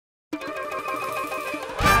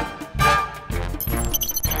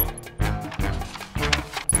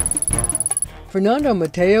Fernando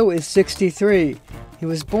Mateo is 63. He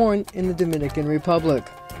was born in the Dominican Republic.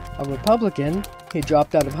 A Republican, he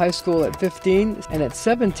dropped out of high school at 15 and at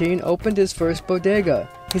 17 opened his first bodega.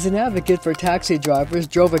 He's an advocate for taxi drivers,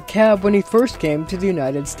 drove a cab when he first came to the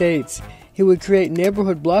United States. He would create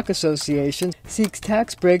neighborhood block associations, seeks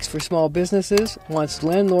tax breaks for small businesses, wants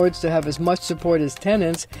landlords to have as much support as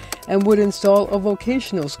tenants, and would install a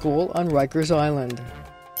vocational school on Rikers Island.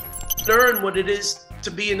 Learn what it is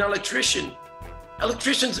to be an electrician.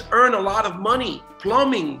 Electricians earn a lot of money.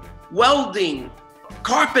 Plumbing, welding,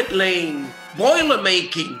 carpet laying, boiler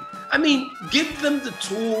making. I mean, give them the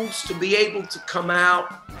tools to be able to come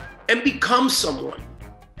out and become someone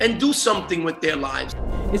and do something with their lives.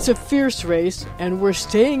 It's a fierce race, and we're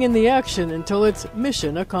staying in the action until it's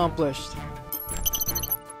mission accomplished.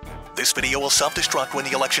 This video will self-destruct when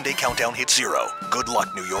the Election Day countdown hits 0. Good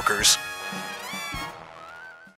luck, New Yorkers.